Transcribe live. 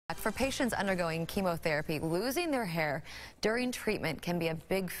For patients undergoing chemotherapy, losing their hair during treatment can be a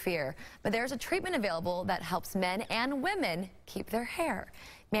big fear. But there's a treatment available that helps men and women keep their hair.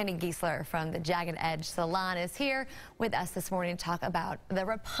 Mandy Giesler from the Jagged Edge Salon is here with us this morning to talk about the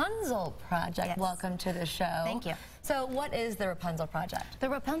Rapunzel Project. Yes. Welcome to the show. Thank you. So what is the Rapunzel Project? The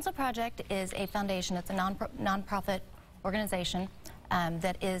Rapunzel Project is a foundation. It's a non-profit organization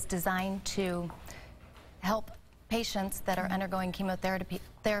that is designed to help patients that are undergoing chemotherapy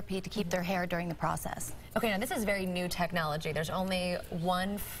to keep their hair during the process. Okay, now this is very new technology. There's only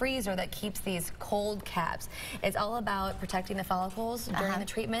one freezer that keeps these cold caps. It's all about protecting the follicles during the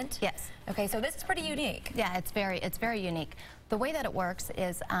treatment? Yes. Okay, so this is pretty unique. Yeah, it's very unique. The way that it works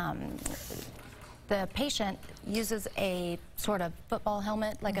is the patient uses a sort of football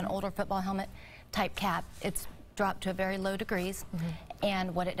helmet, like an older football helmet type cap. It's dropped to a very low degrees,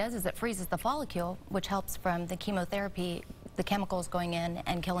 and what it does is it freezes the follicle, which helps from the chemotherapy, the chemicals going in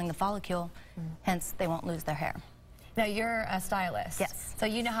and killing the follicle, hence they won't lose their hair. Now, you're a stylist. Yes. So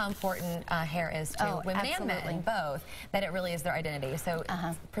you know how important hair is to women and men, both, that it really is their identity. So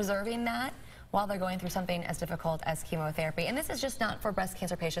preserving that while they're going through something as difficult as chemotherapy. And this is just not for breast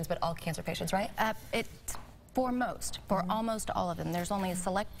cancer patients, but all cancer patients, right? For almost all of them. There's only a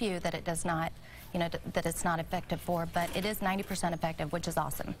select few that it does not, that it's not effective for, but it is 90% effective, which is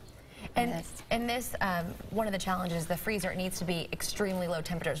awesome. And in this, one of the challenges, the freezer, it needs to be extremely low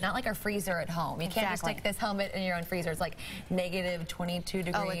temperatures, not like our freezer at home. You can't just stick this helmet in your own freezer. It's like negative 22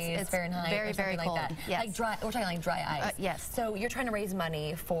 degrees it's Fahrenheit very, or something very cold. like that. Yes. Like dry, we're talking like dry ice. Yes. So you're trying to raise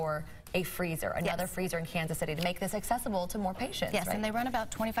money for a freezer, another freezer in Kansas City, to make this accessible to more patients. Yes, right? and they run about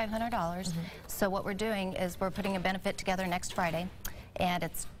 $2,500. So what we're doing is we're putting a benefit together next Friday, and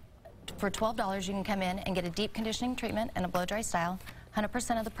it's for $12 you can come in and get a deep conditioning treatment and a blow-dry style.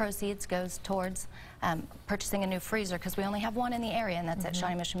 100% of the proceeds goes towards purchasing a new freezer, because we only have one in the area, and that's at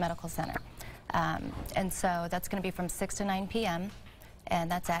Shawnee Mission Medical Center. And so that's going to be from 6 to 9 p.m., and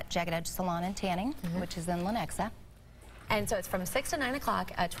that's at Jagged Edge Salon in Tanning, which is in Lenexa. And so it's from 6 to 9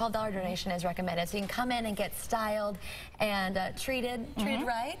 o'clock. A $12 donation is recommended. So you can come in and get styled and treated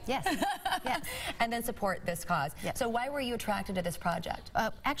right? Yes. Yes. And then support this cause. Yes. So why were you attracted to this project?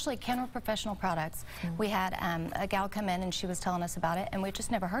 Actually, Kenner Professional Products. We had a gal come in and she was telling us about it, and we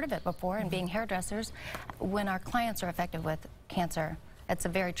just never heard of it before. And being hairdressers, when our clients are affected with cancer, it's a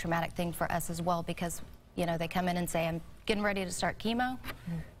very traumatic thing for us as well, because they come in and say, I'm getting ready to start chemo,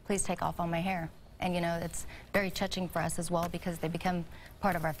 please take off all my hair. And it's very touching for us as well, because they become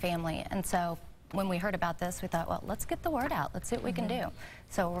part of our family. And so when we heard about this, we thought, well, let's get the word out. Let's see what we can do.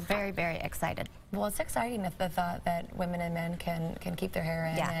 So we're very, very excited. Well, it's exciting, the thought that women and men can keep their hair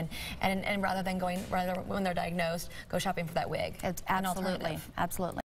in, and rather than when they're diagnosed, go shopping for that wig. It's absolutely.